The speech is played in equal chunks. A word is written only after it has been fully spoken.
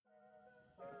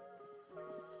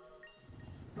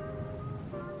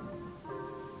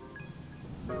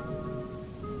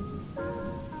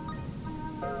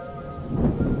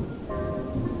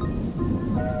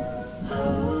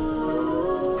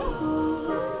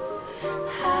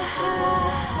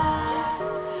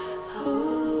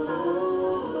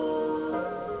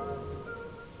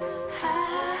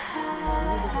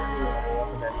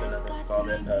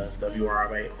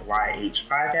WRYH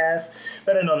podcast,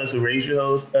 better known as the Raise Your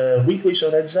Host, a weekly show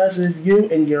that judges you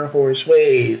and your whorish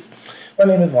ways. My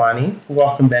name is Lonnie.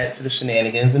 Welcome back to the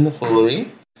shenanigans and the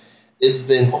foolery. It's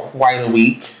been quite a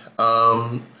week.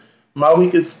 My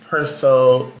week is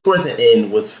so toward the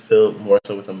end was filled more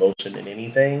so with emotion than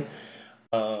anything.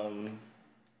 Um,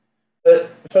 but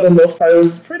for the most part, it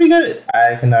was pretty good.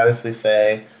 I can honestly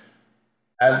say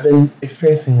I've been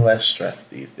experiencing less stress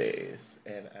these days,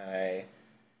 and I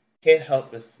can't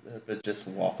help but just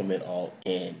welcome it all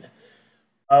in.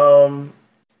 Um,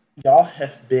 y'all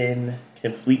have been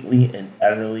completely and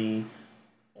utterly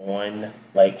on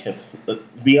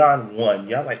beyond one.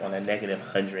 Y'all like on a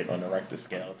 -100 on the Richter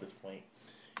scale at this point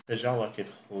because y'all are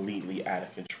completely out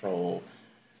of control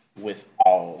with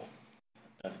all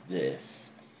of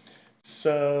this.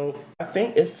 So I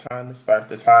think it's time to start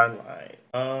the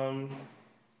timeline.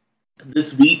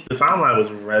 This week the timeline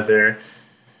was rather.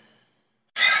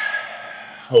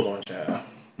 Hold on, child.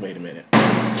 Wait a minute.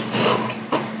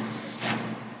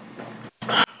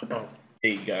 Oh,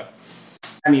 there you go.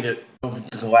 I need to open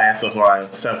the glass of wine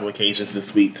on several occasions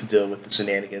this week to deal with the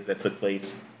shenanigans that took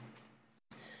place.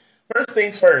 First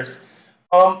things first,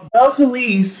 Belle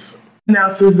Police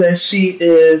announces that she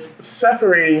is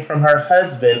separating from her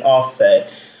husband,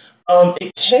 Offset.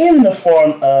 It came in the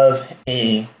form of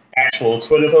a actual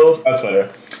Twitter post,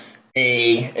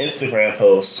 a Instagram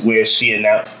post where she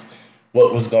announced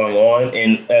what was going on,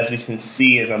 and as we can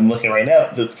see, as I'm looking right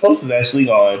now, the post is actually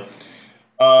gone.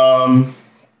 Um,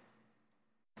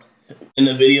 in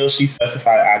the video, she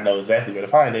specified I know exactly where to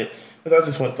find it because I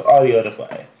just want the audio to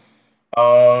play.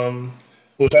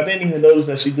 Which I didn't even notice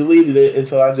that she deleted it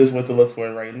until I just went to look for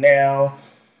it right now.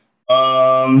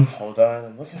 Hold on,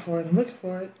 I'm looking for it. I'm looking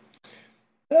for it.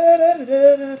 I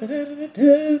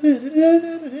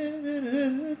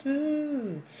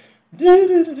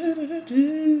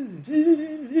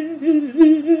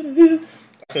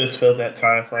could have filled that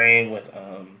time frame with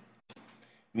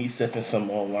me sipping some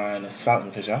more wine or something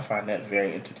because y'all find that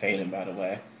very entertaining, by the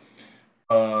way.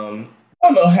 I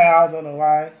don't know how, I don't know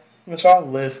why, but y'all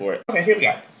live for it. Okay, here we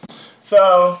go.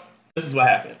 So this is what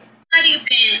happens. How you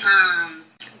been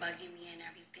bugging me and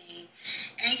everything?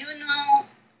 And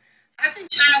I've been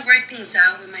trying to work things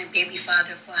out with my baby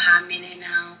father for a hot minute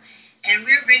now. And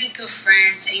we're really good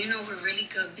friends, and we're really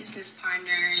good business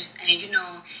partners. And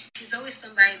he's always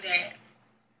somebody that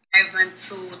I run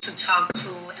to talk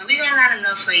to, and we got a lot of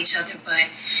love for each other. But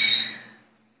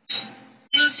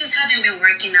things just haven't been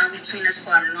working out between us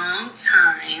for a long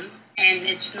time, and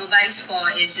it's nobody's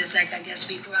fault. It's just like I guess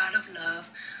we grew out of love,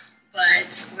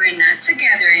 but we're not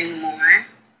together anymore.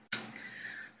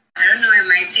 I don't know, it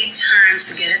might take time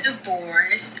to get a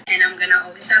divorce, and I'm gonna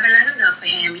always have a lot of love for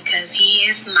him because he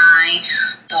is my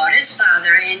daughter's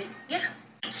father, and yeah.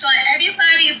 So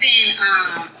everybody been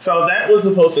So that was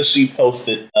a post that she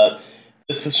posted up.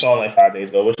 This is shown like 5 days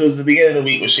ago, which was the beginning of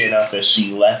the week when she announced that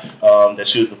she left, that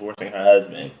she was divorcing her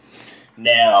husband.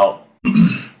 Now,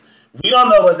 we don't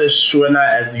know whether it's true or not,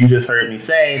 as you just heard me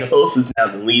say. The post is now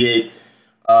deleted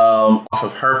off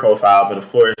of her profile, but of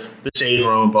course, the Shade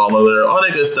Room, Ball Alert, all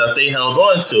that good stuff, they held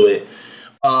on to it.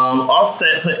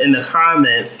 Offset put in the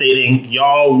comments stating,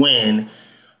 y'all win,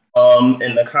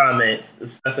 in the comments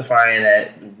specifying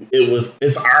that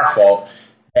it's our fault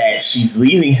that she's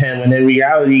leaving him when in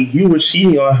reality you were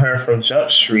cheating on her from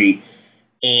Jump Street,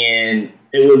 and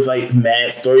it was like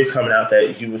mad stories coming out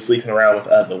that you were sleeping around with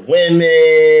other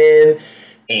women,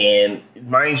 and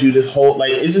mind you, this whole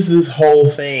it's just this whole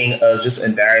thing of just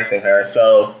embarrassing her.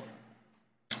 So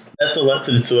that's a luck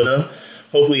to the two of them.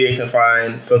 Hopefully they can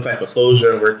find some type of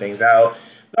closure and work things out.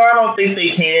 No, I don't think they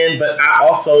can, but I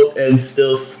also am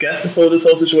still skeptical of this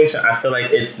whole situation. I feel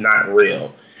like it's not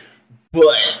real.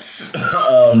 But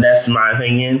that's my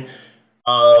opinion.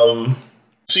 Um,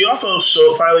 she also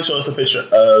finally showed us a picture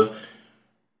of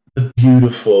the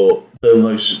beautiful, the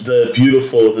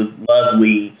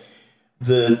lovely,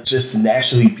 the just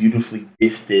naturally beautifully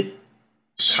gifted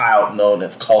child known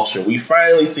as Culture. We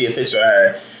finally see a picture of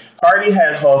her. Cardi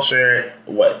had Culture,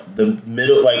 the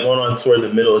middle, like going on toward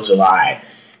the middle of July.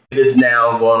 It is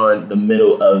now going on the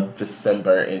middle of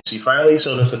December, and she finally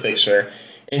showed us a picture.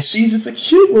 And she's just a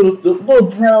cute little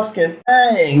brown skin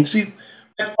thing. She's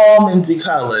like almondy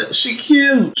color. She's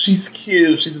cute. She's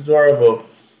cute. She's adorable.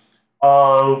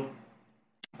 Um,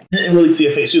 didn't really see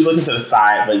her face. She was looking to the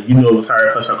side, but it was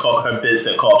her because her bib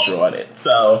said Culture on it.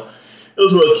 So it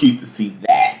was real cute to see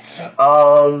that.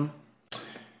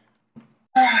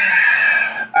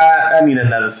 I need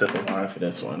another sip of wine for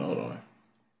this one. Hold on.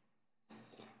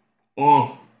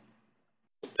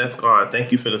 That's gone.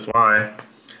 Thank you for this wine.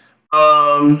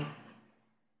 Um,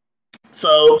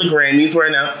 So the Grammys were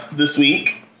announced this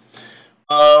week.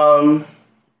 And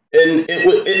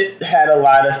it had a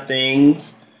lot of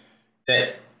things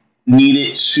that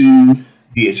needed to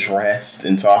be addressed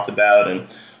and talked about and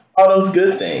all those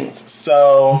good things.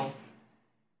 So,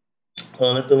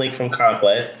 pulling up the link from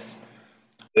Complex,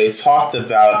 they talked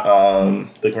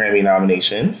about the Grammy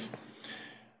nominations.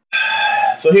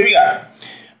 So here we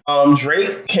go.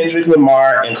 Drake, Kendrick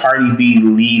Lamar, and Cardi B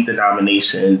lead the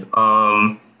nominations.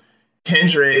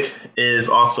 Kendrick is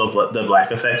also the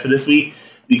Black Effect for this week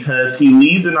because he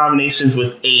leads the nominations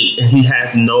with 8 and he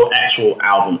has no actual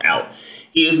album out.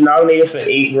 He is nominated for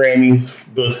 8 Grammys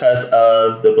because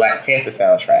of the Black Panther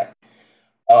soundtrack.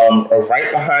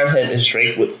 Right behind him is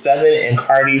Drake with 7 and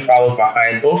Cardi follows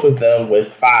behind both of them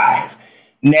with 5.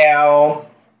 Now,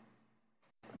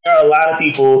 there are a lot of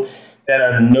people that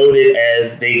are noted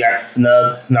as they got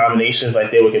snubbed nominations,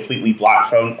 like they were completely blocked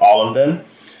from all of them.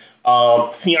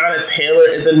 Tiana Taylor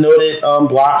is a noted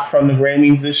block from the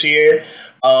Grammys this year.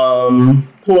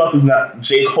 Who else is not?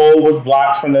 J. Cole was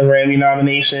blocked from the Grammy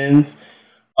nominations.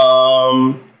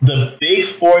 The big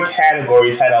 4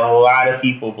 categories had a lot of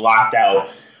people blocked out,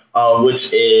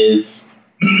 which is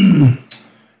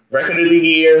Record of the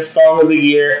Year, Song of the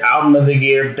Year, Album of the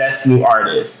Year, Best New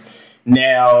Artist.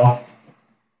 Now,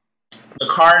 the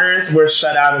Carters were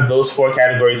shut out of those 4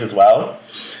 categories as well.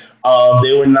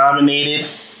 They were nominated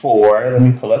for. Let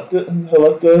me pull up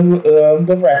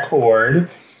the record.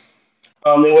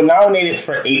 They were nominated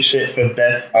for 8 shit for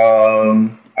best.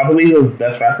 I believe it was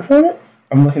best rap performance.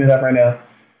 I'm looking it up right now.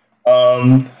 I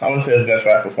want to say it was best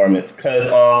rap performance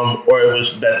or it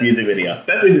was best music video.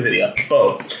 Best music video.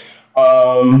 Boom.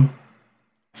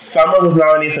 Summer was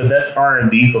nominated for best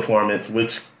R&B performance,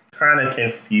 which kind of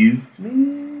confused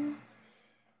me.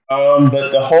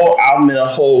 But the whole album in a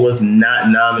whole was not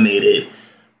nominated.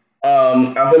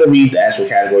 I'm going to read the actual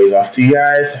categories off to you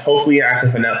guys. Hopefully I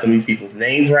can pronounce some of these people's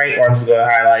names right, or I'm just going to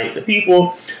highlight the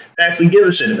people that actually give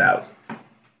a shit about.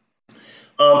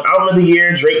 Album of the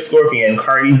Year, Drake, Scorpion.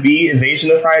 Cardi B, Invasion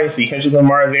of Privacy. Kendrick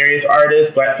Lamar, Various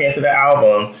Artists. Black Panther, the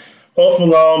album. Post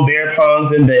Malone, Bear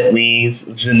Pongs and Bentleys.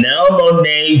 Janelle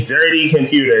Monáe, Dirty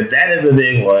Computer. That is a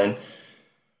big one.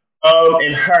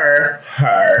 And her,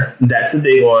 that's a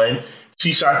big one.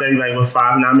 She shocked everybody with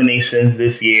 5 nominations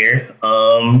this year.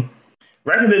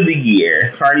 Record of the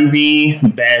Year, Cardi B,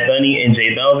 Bad Bunny, and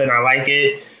J Balvin. I like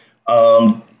it.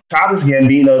 Childish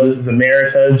Gambino, This Is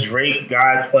America. Drake,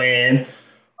 God's Plan.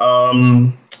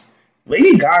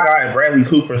 Lady Gaga and Bradley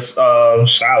Cooper's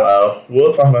Shallow.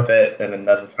 We'll talk about that at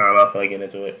another time. I'll probably get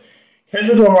into it.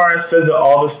 Kendrick Lamar says it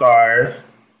All the Stars.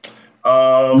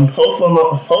 Post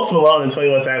Malone and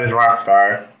 21 Savage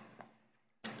Rockstar.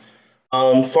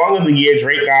 Song of the Year,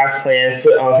 Drake, God's Plan.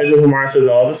 Kendrick Lamar says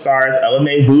All the Stars.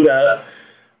 LMA, Boot Up.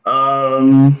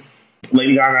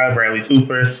 Lady Gaga, Bradley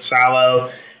Cooper,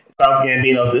 Shallow. Childish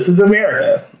Gambino, This Is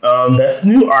America. Best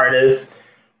New Artist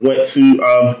went to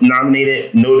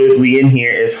nominated notably in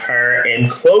here is her and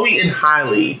Chloe and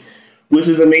Hailey, which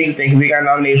is a major thing because they got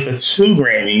nominated for 2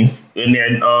 Grammys in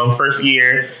their first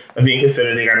year of being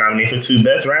considered. They got nominated for 2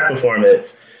 Best Rap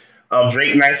Performance.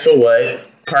 Drake, Nice for What?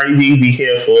 Cardi B, Be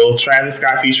Careful. Travis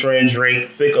Scott featuring Drake,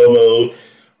 Sicko Mode.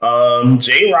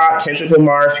 J-Rock, Kendrick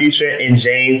Lamar, Future, and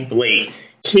James Blake.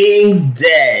 King's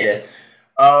Dead.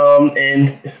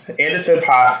 And Anderson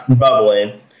 .Paak,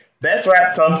 Bubbling. Best Rap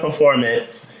Song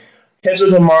Performance.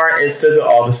 Kendrick Lamar and SZA,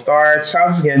 All the Stars.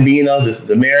 Childish Gambino, This Is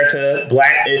America.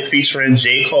 Black It featuring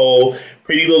J. Cole,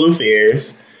 Pretty Little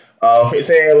Fears.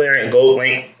 Christina Aguilera and Gold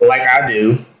Link, Like I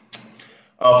Do.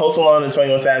 Post Malone and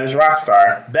 21 Savage,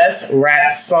 Rockstar. Best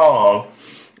Rap Song.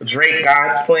 Drake,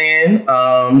 God's Plan.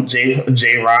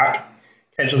 J-Rock.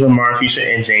 Kendrick Lamar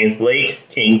featuring James Blake.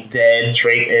 King's Dead.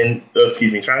 Travis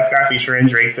Scott featuring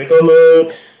Drake, Sicko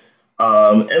Mode.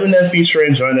 Eminem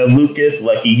featuring Joyner Lucas,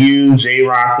 Lucky You.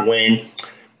 J-Rock win.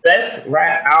 Best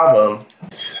Rap Album.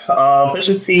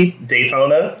 Pusha T,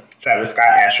 Daytona. Travis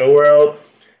Scott, Astroworld.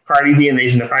 Cardi B,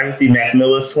 Invasion of Privacy. Mac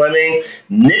Miller, Swimming.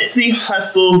 Nipsey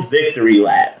Hussle, Victory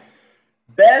Lap.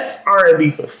 Best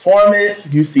R&B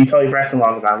Performance. You see Toni Braxton,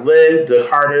 Long As I Live. The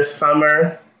Carter's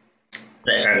Summer.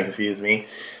 That kind of confused me.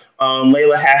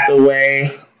 Layla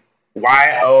Hathaway,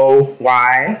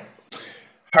 Y.O.Y.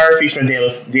 Her featuring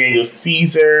Daniel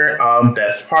Caesar,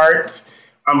 Best Part.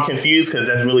 I'm confused because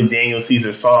that's really Daniel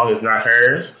Caesar's song, it's not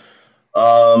hers.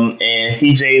 And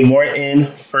PJ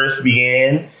Morton, First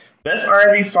Began. Best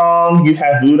R&B Song, you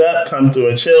have Boot Up, Come Through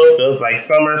and Chill, Feels Like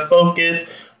Summer, Focus,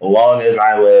 Long As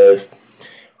I Live.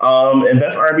 And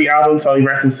best R&B album, Toni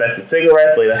Braxton, Sex and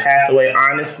Cigarettes, Layla Hathaway,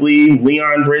 Honestly,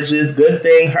 Leon Bridges, Good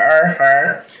Thing,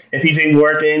 Her, and PJ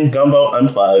Morgan, Gumbo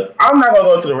Unplugged. I'm not going to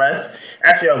go into the rest.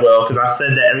 Actually, I will, because I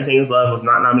said that Everything Is Love was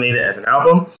not nominated as an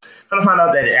album. I'm going to find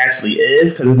out that it actually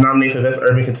is, because it's nominated for Best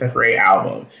Urban Contemporary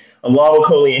Album. Along with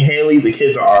Coley and Haley, The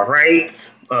Kids Are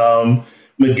Alright,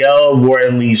 Miguel, War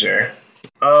and Leisure.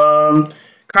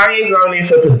 Kanye's nominated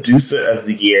for Producer of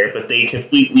the Year, but they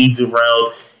completely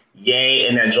derailed Ye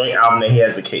and that joint album that he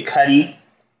has with Kid Cudi.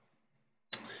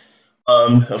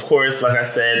 Of course, like I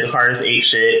said, The Carters ate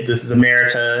shit. This Is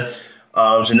America,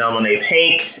 Janelle Monáe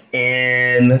Pink,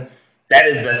 and that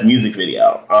is Best Music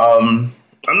Video. I'm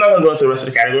not going to go into the rest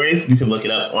of the categories. You can look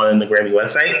it up on the Grammy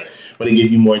website, but it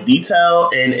gives you more detail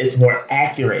and it's more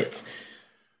accurate.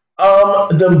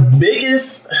 The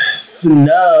biggest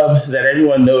snub that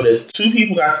everyone noticed, two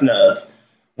people got snubbed.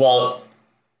 Well,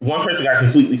 one person got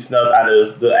completely snubbed out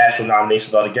of the actual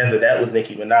nominations altogether. That was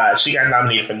Nicki Minaj. She got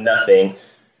nominated for nothing.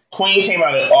 Queen came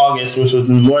out in August, which was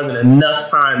more than enough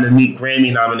time to meet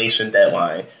Grammy nomination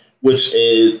deadline, which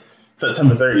is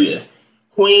September 30th.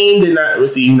 Queen did not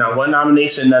receive not one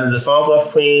nomination, none of the songs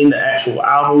off Queen, the actual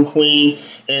album Queen,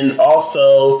 and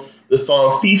also the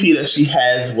song Fifi that she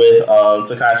has with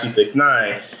Tekashi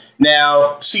 6ix9ine.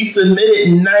 Now, she submitted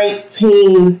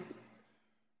 19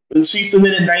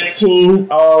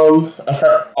 of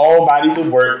her own bodies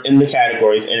of work in the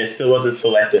categories, and it still wasn't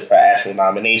selected for actual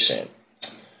nomination.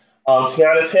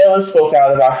 Tiana Taylor spoke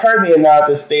out about her being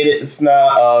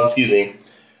snubbed,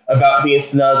 about being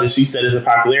snubbed, and she said it's a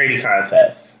popularity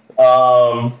contest.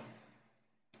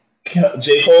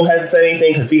 J. Cole hasn't said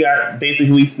anything because he got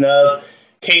basically snubbed.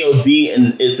 KOD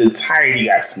in its entirety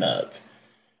got snubbed.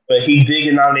 But he did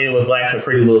get nominated with Black for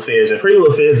Pretty Little Fears. And Pretty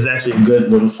Little Fears is actually a good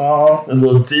little song, a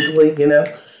little diddly, you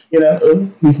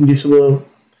can get your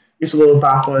little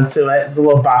bop onto it. It's a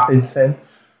little bopping.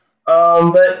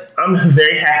 But I'm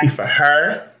very happy for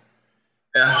her.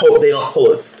 And I hope they don't pull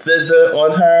a SZA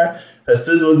on her. Her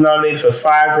SZA was nominated for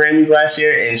 5 Grammys last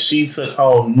year, and she took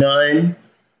home none.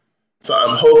 So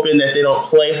I'm hoping that they don't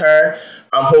play her.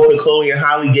 I'm hoping Chloe and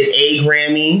Halle get a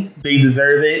Grammy. They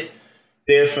deserve it.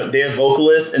 They're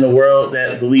vocalists in a world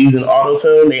that believes in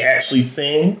autotune. They actually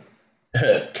sing.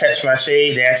 Catch my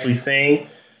shade. They actually sing.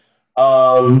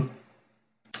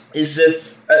 It's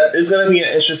just it's going to be an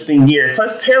interesting year.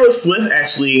 Plus, Taylor Swift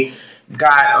actually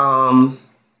got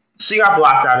she got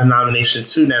blocked out of nomination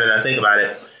too. Now that I think about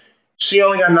it, she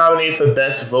only got nominated for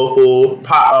Best Pop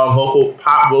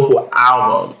Vocal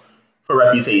Album for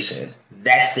Reputation.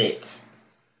 That's it.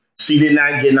 She did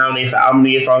not get nominated for Album of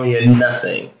the Year, Song of the Year,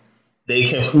 nothing. They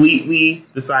completely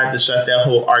decided to shut that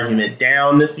whole argument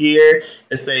down this year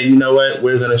and say, you know what,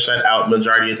 we're going to shut out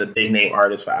majority of the big name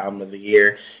artists for Album of the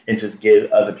Year and just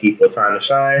give other people time to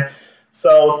shine.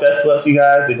 So best of luck to you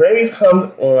guys. The Grammys comes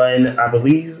on, I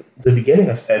believe, the beginning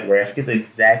of February. I forget the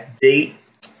exact date,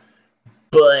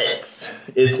 but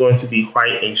it's going to be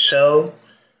quite a show.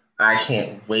 I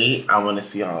can't wait. I want to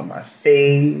see all of my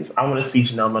faves. I want to see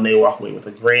Janelle Monáe walk away with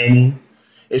a Grammy.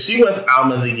 If she wins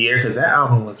Album of the Year, because that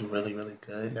album was really, really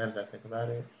good, now that I think about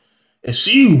it. If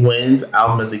she wins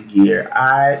Album of the Year,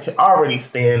 I can already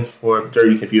stand for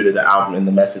Dirty Computer, the album, and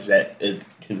the message that is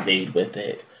conveyed with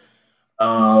it.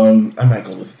 I might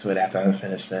go listen to it after I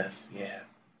finish this. Yeah.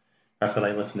 I feel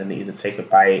like listening to either Take a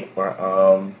Bite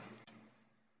or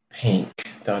Pink.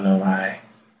 Don't know why.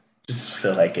 Just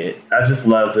feel like it. I just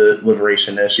love the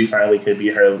liberation that she finally could be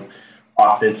her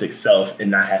authentic self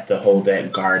and not have to hold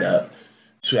that guard up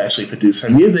to actually produce her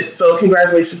music. So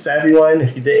congratulations to everyone.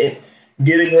 If you didn't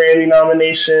get a Grammy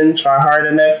nomination, try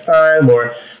harder next time,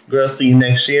 or girl, see you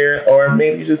next year, or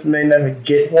maybe you just may never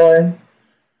get one.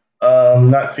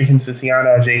 Not speaking to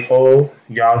Tiana or J. Cole.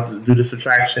 Y'all do the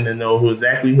subtraction and know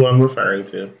exactly who I'm referring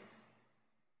to.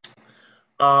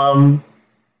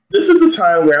 This is the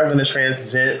time where I'm going to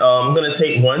transition. I'm going to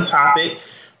take one topic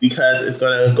because it's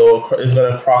going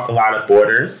to cross a lot of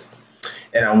borders,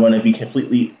 and I want to be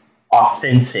completely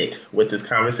authentic with this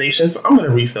conversation. So I'm going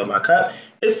to refill my cup.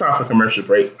 It's time for commercial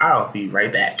break. I'll be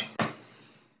right back.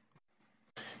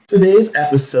 Today's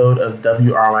episode of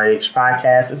WRYH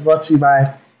Podcast is brought to you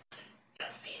by Your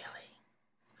Feelings.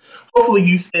 Hopefully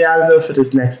you stay out of it for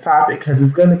this next topic because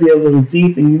it's going to be a little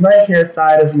deep, and you might hear a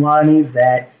side of Lonnie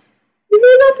that you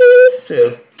may not be used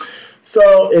to.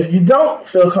 So if you don't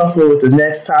feel comfortable with the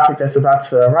next topic that's about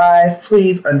to arise,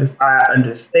 please I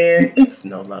understand. It's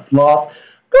no love lost.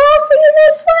 Go see you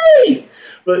next week.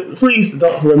 But please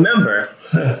don't remember,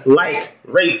 like,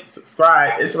 rate,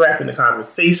 subscribe, interact in the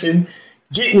conversation.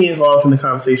 Get me involved in the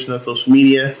conversation on social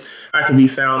media. I can be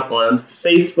found on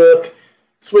Facebook,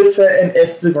 Twitter, and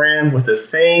Instagram with the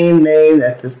same name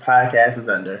that this podcast is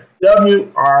under,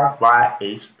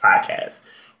 WRYH Podcast.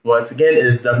 Once again, it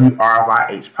is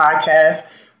WRYH Podcast.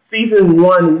 Season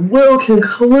 1 will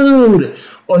conclude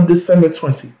on December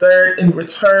 23rd and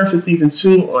return for Season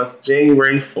 2 on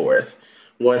January 4th.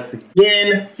 Once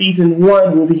again, Season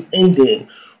 1 will be ending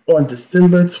on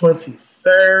December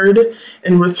 23rd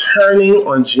and returning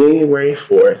on January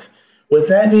 4th. With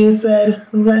that being said,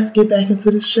 let's get back into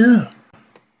the show.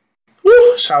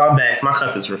 Woo, shout out back. My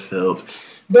cup is refilled.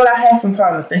 But I had some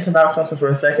time to think about something for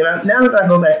a second. Now that I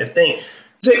go back and think,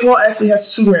 J. Cole actually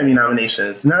has 2 Grammy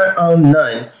nominations, not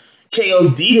none.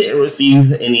 K.O.D. didn't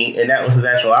receive any, and that was his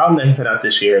actual album that he put out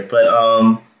this year.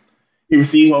 But he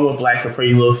received one with Black for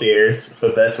Pretty Little Fears for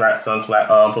Best Rap Song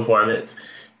Performance,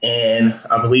 and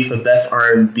I believe for Best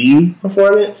R&B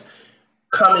Performance.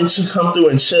 Come Through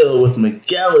and Chill with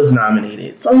Miguel is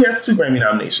nominated. So he has 2 Grammy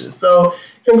nominations. So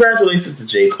congratulations to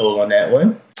J. Cole on that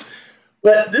one.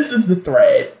 But this is the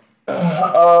thread.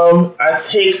 I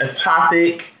take a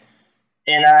topic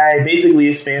and I basically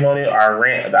expand on it or I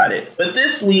rant about it. But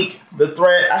this week, the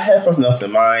thread, I had something else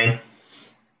in mind.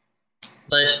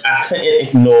 But I couldn't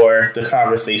ignore the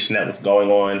conversation that was going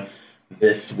on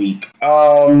this week.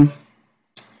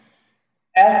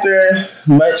 After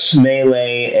much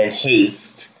melee and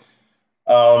haste,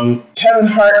 Kevin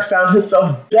Hart found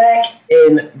himself back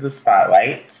in the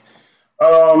spotlight.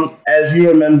 As you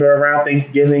remember, around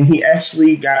Thanksgiving, he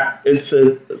actually got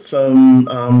into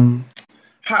some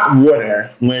hot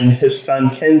water when his son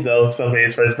Kenzo celebrated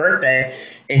his first birthday,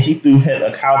 and he threw him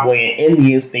a Cowboy and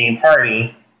Indians themed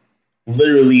party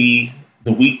literally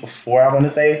the week before, I want to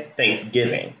say,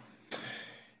 Thanksgiving.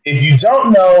 If you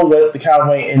don't know what the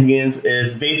Cowboy and Indians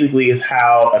is, basically is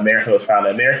how America was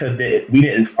founded. We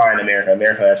didn't find America.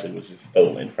 America actually was just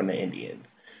stolen from the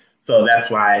Indians. So that's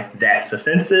why that's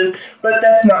offensive. But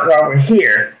that's not why we're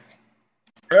here.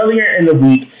 Earlier in the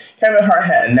week, Kevin Hart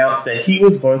had announced that he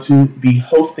was going to be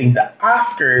hosting the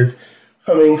Oscars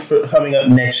coming up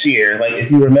next year. Like, if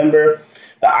you remember,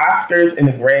 the Oscars and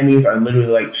the Grammys are literally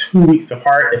like 2 weeks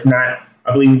apart, if not,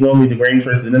 I believe normally the Grammys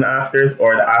first and then the Oscars,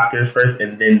 or the Oscars first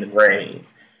and then the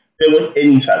Grammys. They're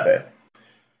within each other.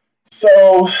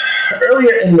 So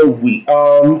earlier in the week,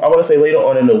 I want to say later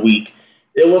on in the week,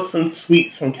 there was some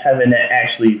tweets from Kevin that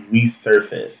actually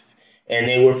resurfaced. And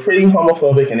they were pretty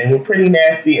homophobic and they were pretty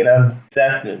nasty, and I'm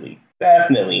definitely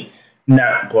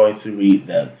not going to read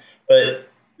them. But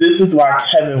this is why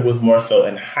Kevin was more so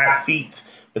in hot seat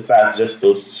besides just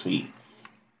those tweets.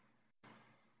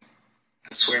 I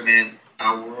swear, man,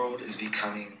 our world is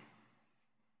becoming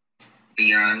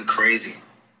beyond crazy.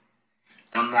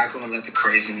 I'm not going to let the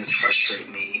craziness frustrate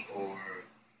me or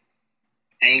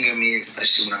anger me,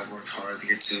 especially when I worked hard to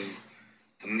get to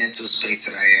the mental space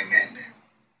that I am at now.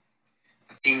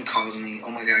 A team calls me, oh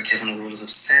my God, Kevin, the world is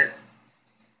upset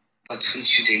about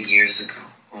tweets you did years ago.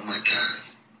 Oh my God.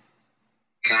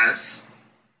 Guys,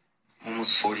 I'm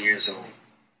almost 40 years old.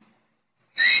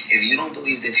 If you don't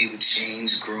believe that people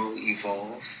change, grow,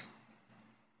 evolve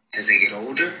as they get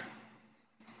older,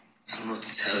 I don't know what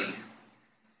to tell you.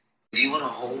 If you want to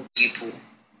hold people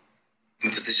in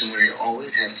a position where they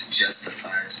always have to justify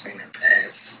or explain their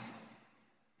past,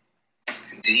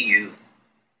 then do you.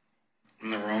 I'm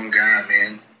the wrong guy,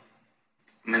 man.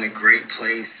 I'm in a great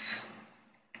place,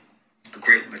 a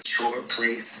great mature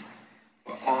place,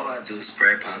 where all I do is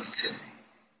spread positivity.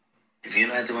 If you're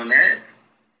not doing that,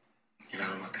 you're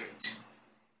not on my page.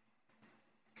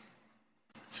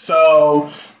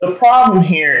 So the problem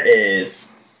here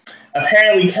is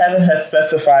apparently Kevin has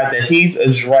specified that he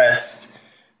addressed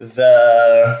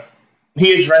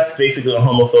basically the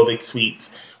homophobic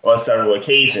tweets on several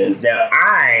occasions. Now,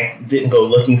 I didn't go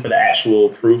looking for the actual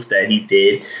proof that he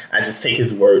did. I just take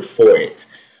his word for it.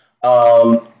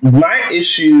 My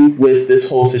issue with this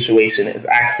whole situation is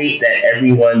I hate that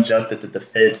everyone jumped at the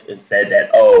defense and said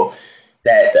that,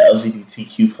 that the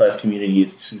LGBTQ plus community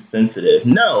is too sensitive.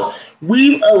 No,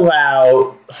 we've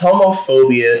allowed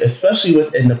homophobia, especially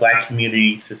within the Black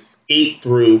community, to skate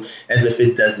through as if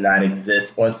it does not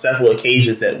exist on several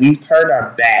occasions that we've turned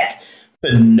our back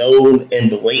to known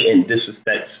and blatant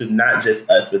disrespect to not just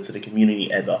us, but to the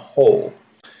community as a whole.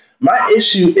 My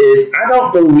issue is I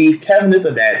don't believe Kevin is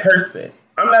a bad person.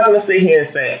 I'm not going to sit here and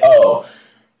say,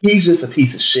 he's just a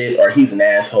piece of shit, or he's an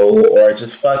asshole, or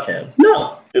just fuck him.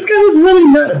 No, this guy is really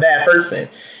not a bad person.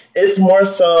 It's more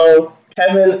so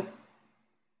Kevin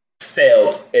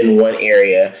failed in one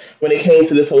area when it came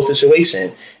to this whole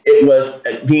situation. It was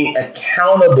being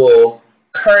accountable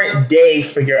current day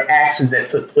for your actions that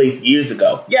took place years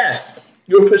ago. Yes,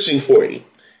 you were pushing 40.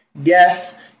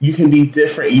 Yes, you can be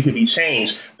different, you can be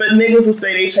changed. But niggas will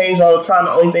say they change all the time.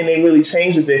 The only thing they really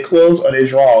change is their clothes or their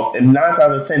drawers. And 9 times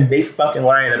out of 10, they fucking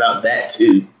lying about that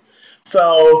too.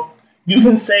 So you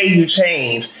can say you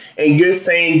change and you're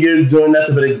saying you're doing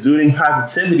nothing but exuding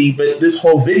positivity, but this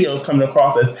whole video is coming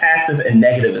across as passive and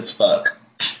negative as fuck.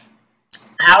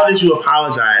 How did you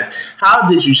apologize? How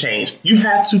did you change? You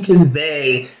have to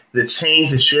convey the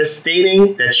change that you're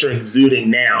stating, that you're exuding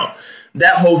now.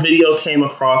 That whole video came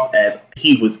across as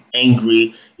he was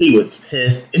angry, he was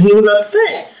pissed, and he was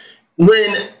upset.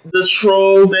 When the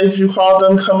trolls, as you call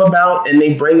them, come about and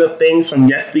they bring up things from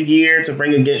yesteryear to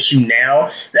bring against you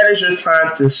now, that is your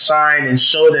time to shine and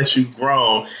show that you've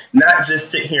grown, not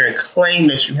just sit here and claim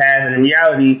that you have. And in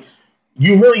reality,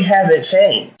 you really haven't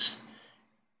changed.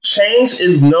 Change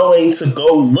is knowing to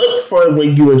go look for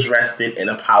when you addressed it and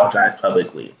apologize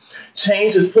publicly.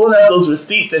 Change is pulling out those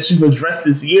receipts that you've addressed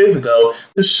this years ago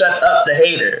to shut up the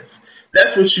haters.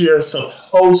 That's what you're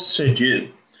supposed to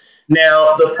do.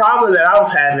 Now, the problem that I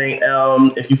was having,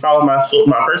 if you follow my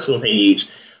personal page,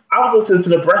 I was listening to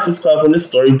the Breakfast Club when this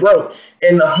story broke,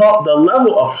 and the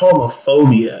level of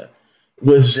homophobia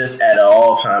was just at an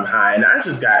all-time high, and I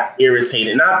just got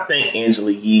irritated. And I thank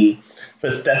Angela Yee for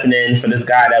stepping in for this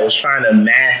guy that was trying to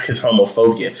mask his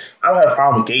homophobia. I don't have a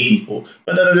problem with gay people,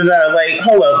 but like,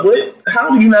 hold up, what? How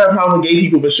do you not have a problem with gay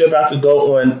people, but you're about to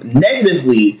go on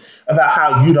negatively about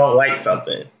how you don't like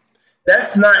something?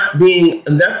 That's not, I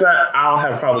don't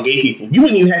have a problem with gay people. You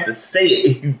wouldn't even have to say it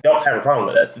if you don't have a problem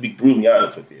with us, to be brutally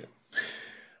honest with you.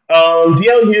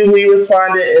 D.L. Hughley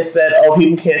responded and said, oh,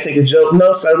 people can't take a joke.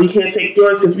 No, sir, we can't take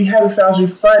yours because we haven't found you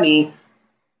funny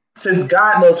since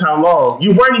God knows how long.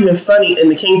 You weren't even funny in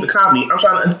the Kings of Comedy. I'm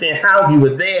trying to understand how you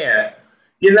were there.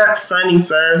 You're not funny,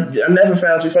 sir. I never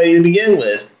found you funny to begin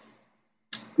with.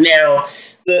 Now,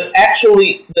 the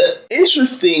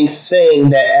interesting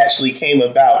thing that actually came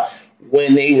about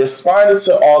when they responded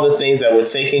to all the things that were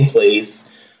taking place,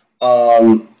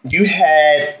 you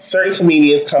had certain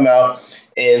comedians come out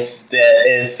and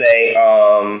say,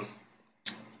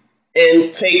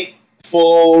 and take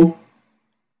full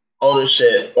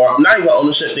ownership, or not even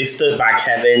ownership. They stood by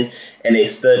Kevin and they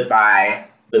stood by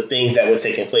the things that were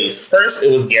taking place. First, it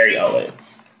was Gary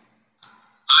Owens.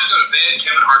 I go to bed,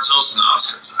 Kevin Hart's hosting the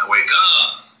Oscars. I wake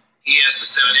up, he has to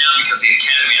step down because the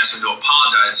Academy asked him to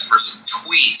apologize for some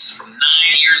tweets from 9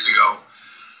 years ago.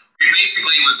 He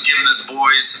basically was giving his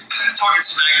boys, talking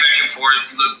smack back and forth.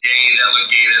 You look gay,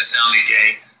 that sounded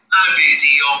gay. Not a big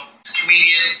deal. It's a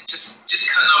comedian, just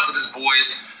cutting up with his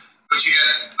boys. But you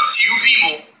got a few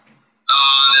people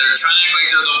that are trying to act like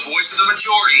they're the voice of the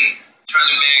majority,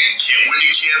 trying to make Wendy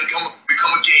Kev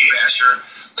become a gay basher.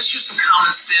 Let's use some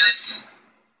common sense.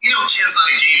 You know Kev's not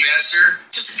a gay basher,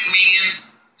 just a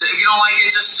comedian. If you don't like it,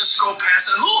 just scroll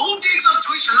past it. Who digs up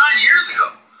tweets from 9 years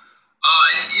ago?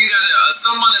 And you got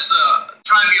someone that's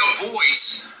trying to be a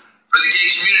voice for the gay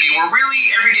community, where really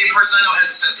every gay person I know has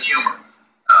a sense of humor.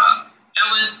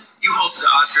 Ellen, you hosted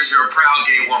the Oscars. You're a proud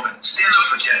gay woman. Stand up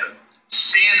for Kevin.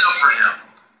 Stand up for him.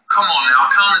 Come on now,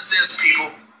 common sense,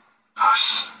 people.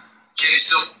 Can you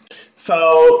still?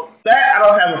 So that I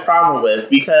don't have a problem with,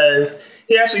 because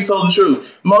he actually told the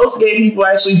truth. Most gay people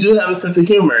actually do have a sense of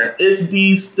humor. It's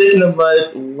these stick in the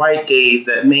mud white gays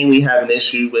that mainly have an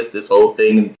issue with this whole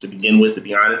thing to begin with, to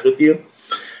be honest with you.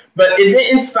 But it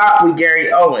didn't stop with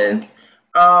Gary Owens.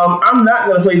 I'm not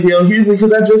going to play D.L. Hughley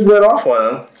because I just went off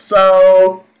on him.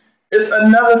 So it's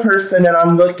another person that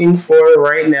I'm looking for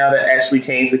right now that actually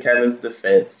came to Kevin's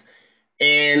defense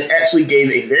and actually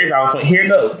gave a very valid point. Here it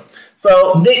goes.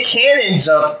 So Nick Cannon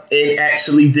jumped and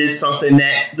actually did something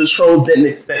that the trolls didn't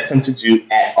expect him to do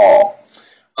at all.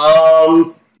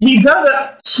 He dug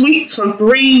up tweets from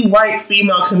 3 white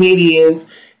female comedians,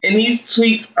 and these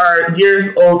tweets are years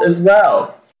old as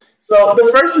well. So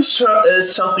the first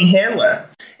is Chelsea Handler,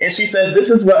 and she says,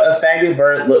 this is what a faggot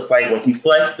bird looks like when he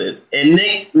flexes. And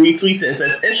Nick retweets it and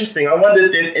says, interesting, I wonder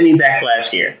if there's any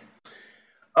backlash here.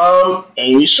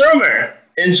 Amy Schumer,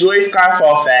 enjoy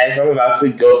Skyfall fags. I'm about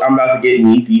to get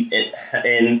knee deep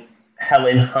in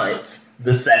Helen Hunt,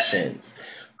 The Sessions.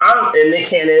 And Nick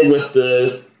Cannon with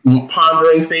the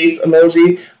pondering face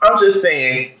emoji. I'm just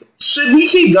saying, should we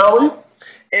keep going?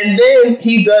 And then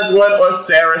he does one on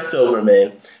Sarah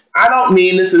Silverman. I don't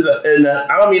mean this in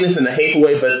a hateful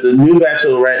way, but the new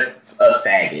Bachelorette's a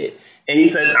faggot. And he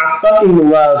said, I fucking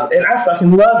love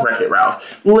Wreck-It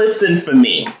Ralph. Listen for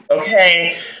me,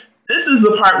 okay? This is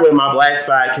the part where my black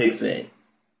side kicks in.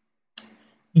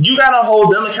 you gotta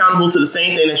hold them accountable to the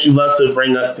same thing that you love to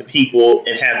bring up to people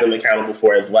and have them accountable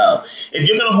for as well. If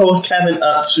you're gonna hold Kevin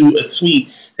up to a tweet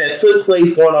that took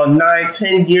place going on 9,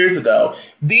 10 years ago,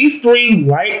 these 3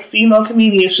 white female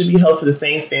comedians should be held to the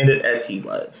same standard as he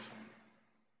was.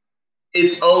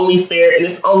 It's only fair and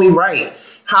it's only right.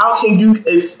 How can you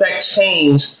expect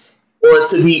change or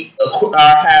to be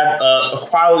have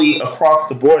equality across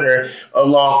the border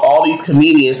along all these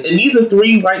comedians? And these are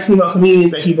 3 white female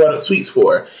comedians that he brought up tweets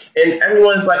for. And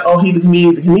everyone's like, "Oh, he's a comedian,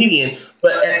 he's a comedian."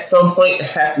 But at some point, it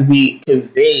has to be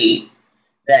conveyed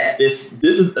that this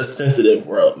is a sensitive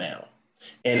world now,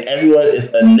 and everyone is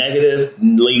a negative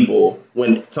label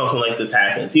when something like this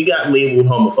happens. He got labeled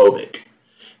homophobic.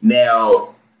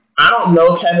 Now, I don't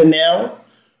know Kevin now.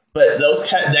 But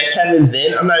that Kevin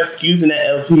then, I'm not excusing that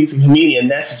as he's a comedian.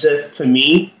 That's just, to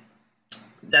me,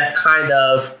 that's kind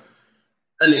of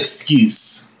an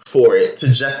excuse for it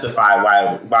to justify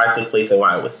why it took place and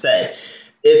why it was said.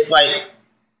 It's like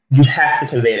you have to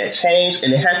convey that change,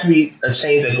 and it has to be a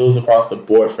change that goes across the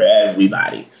board for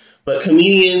everybody. But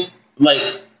comedians, like,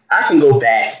 I can go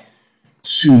back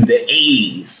to the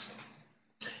 80s.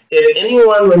 If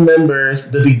anyone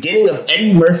remembers, the beginning of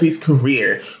Eddie Murphy's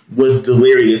career was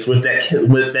Delirious with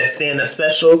that stand-up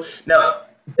special. Now,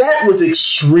 that was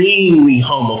extremely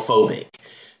homophobic.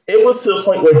 It was to the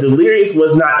point where Delirious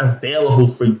was not available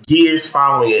for years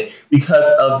following it because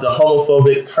of the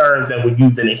homophobic terms that were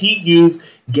used in it. He used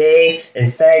gay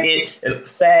and faggot and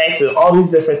fags and all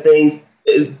these different things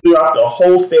throughout the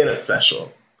whole stand-up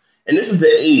special. And this is the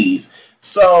 80s.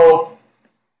 So,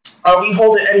 are we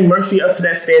holding Eddie Murphy up to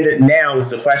that standard now is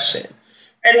the question.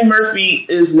 Eddie Murphy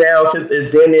is now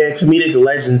is damn near comedic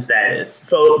legend status.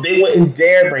 So they wouldn't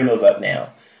dare bring those up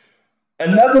now.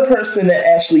 Another person that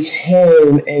actually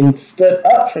came and stood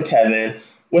up for Kevin,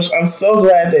 which I'm so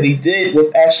glad that he did,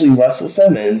 was actually Russell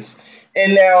Simmons.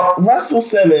 And now, Russell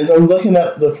Simmons, I'm looking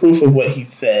up the proof of what he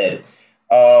said.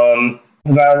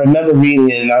 Because I remember reading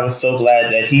it and I was so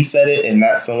glad that he said it and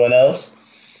not someone else.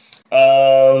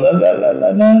 La, la, la, la, la,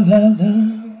 la, la.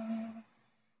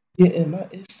 Getting my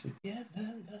ish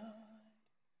together,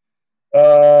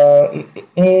 Lord.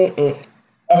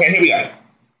 Okay, here we go.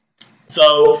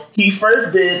 So he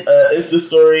first did Insta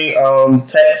story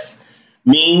text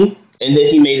meme, and then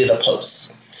he made it a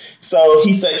post. So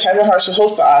he said, Kevin Hart should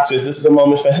host the Oscars. This is a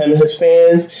moment for him and his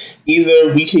fans.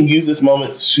 Either we can use this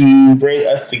moment to bring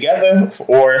us together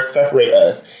or separate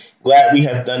us. Glad we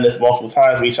have done this multiple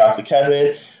times. Reach out to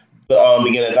Kevin,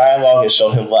 begin a dialogue, and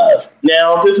show him love.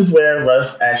 Now, this is where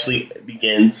Russ actually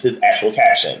begins his actual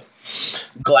caption.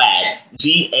 GLAAD,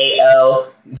 GLAAD,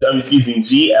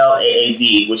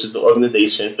 which is the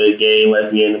organization for gay,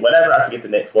 lesbian, whatever, I forget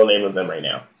the full name of them right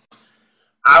now.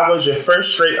 I was your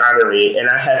first straight honoree, and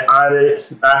I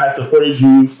had supported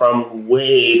you from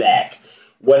way back.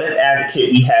 What an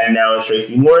advocate we have now in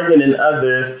Tracy Morgan and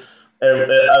others.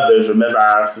 Remember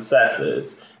our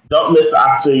successes. Don't miss the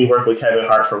opportunity to work with Kevin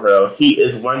Hart for real.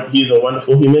 He's a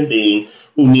wonderful human being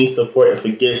who needs support and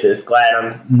forgiveness. Glad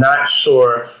I'm not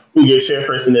sure who your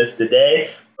chairperson is today,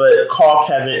 but call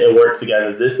Kevin and work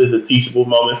together. This is a teachable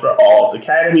moment for all. The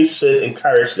Academy should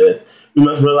encourage this. We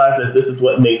must realize that this is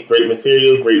what makes great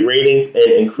material, great ratings,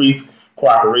 and increased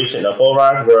cooperation in a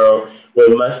polarized world.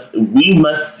 We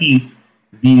must seize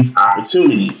these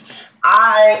opportunities.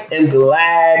 I am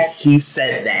glad he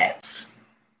said that.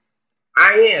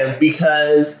 I am,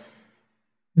 because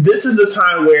this is the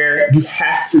time where you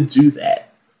have to do that.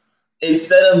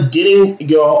 Instead of getting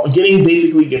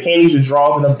basically your panties, your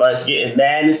drawers in a bunch, getting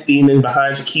mad and steaming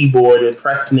behind your keyboard and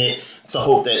pressing it to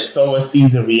hope that someone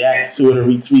sees and reacts to it or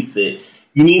retweets it,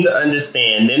 you need to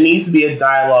understand there needs to be a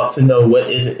dialogue to know what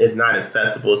is not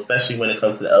acceptable, especially when it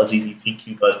comes to the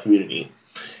LGBTQ plus community,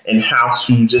 and how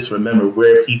to just remember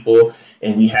we're people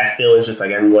and we have feelings just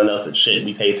like everyone else, and shit,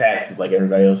 we pay taxes like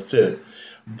everybody else too.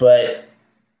 But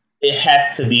it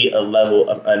has to be a level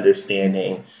of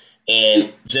understanding.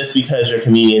 And just because you're a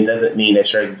comedian doesn't mean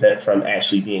that you're exempt from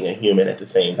actually being a human at the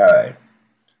same time.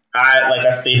 Like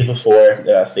I stated before, and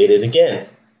I'll state it again,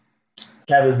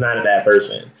 Kevin's not a bad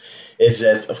person. It's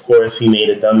just, of course, he made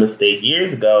a dumb mistake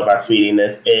years ago by tweeting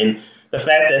this. And the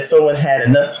fact that someone had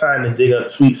enough time to dig up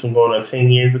tweets from going on 10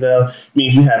 years ago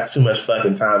means you have too much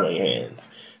fucking time on your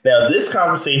hands. Now, this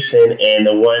conversation and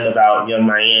the one about Young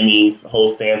Miami's whole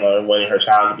stance on wanting her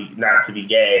child not to be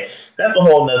gay, that's a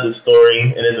whole nother story,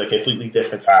 and it's a completely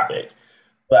different topic.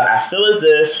 But I feel as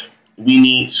if we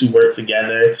need to work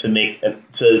together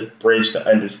to bridge the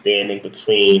understanding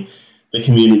between the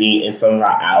community and some of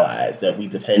our allies that we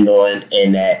depend on,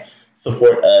 and that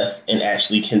support us and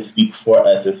actually can speak for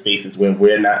us in spaces where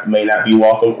may not be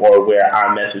welcome or where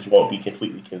our message won't be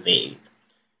completely conveyed.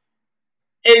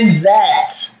 And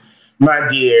that, my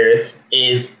dears,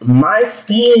 is my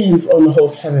stance on the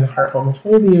whole Kevin Hart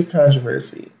homophobia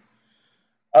controversy.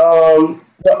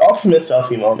 The ultimate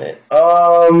selfie moment.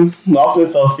 The ultimate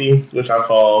selfie, which I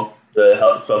call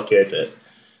the self-care tip.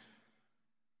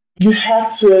 You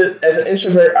have to, as an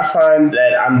introvert, I find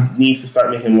that I need to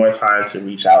start making more time to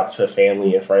reach out to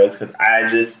family and friends because I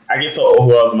get so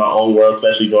overwhelmed in my own world,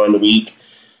 especially during the week,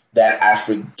 that I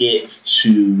forget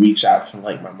to reach out to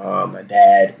like my mom, my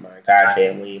dad, my god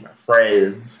family, my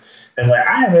friends. And like,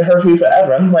 I haven't heard from you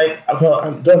forever. I'm like, well,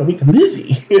 I'm during the week, I'm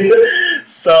busy.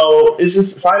 So it's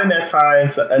just finding that time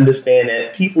to understand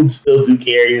that people still do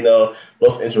care, even though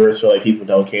most introverts feel like people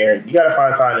don't care. You gotta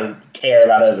find time to care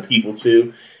about other people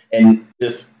too, and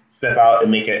just step out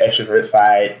and make an extrovert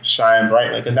side shine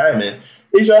bright like a diamond.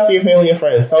 Reach out to your family and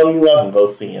friends. Tell them you love them. Go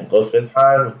see them. Go spend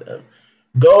time with them.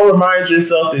 Go remind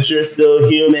yourself that you're still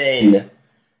human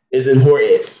is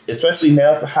important, especially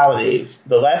now it's the holidays.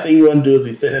 The last thing you want to do is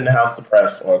be sitting in the house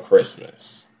depressed on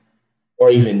Christmas or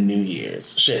even New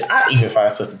Year's. Shit, I even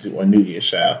find stuff to do on New Year's,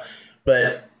 child.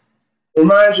 But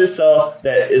remind yourself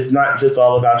that it's not just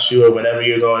all about you or whatever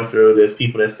you're going through. There's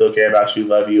people that still care about you,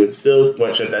 love you, and still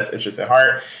want your best interest at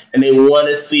heart, and they want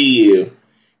to see you.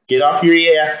 Get off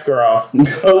your ass, girl.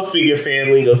 Go see your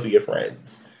family. Go see your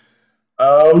friends.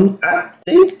 I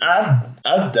think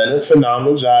I've done a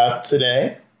phenomenal job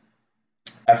today.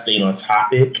 I stayed on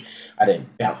topic. I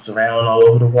didn't bounce around all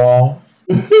over the walls.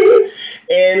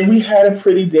 And we had a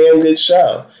pretty damn good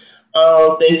show.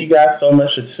 Thank you guys so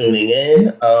much for tuning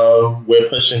in. We're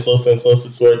pushing closer and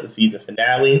closer toward the season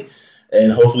finale.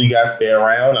 And hopefully you guys stay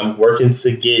around. I'm working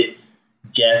to get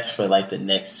guests for like the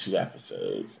next 2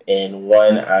 episodes. And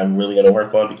one I'm really going to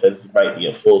work on because it might be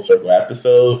a full circle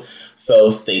episode.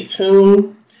 So stay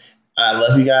tuned. I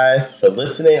love you guys for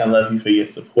listening. I love you for your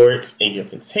support and your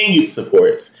continued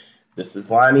support. This is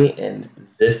Lonnie, and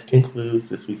this concludes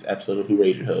this week's episode of Who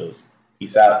Raised Your Hose.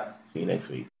 Peace out. See you next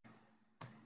week.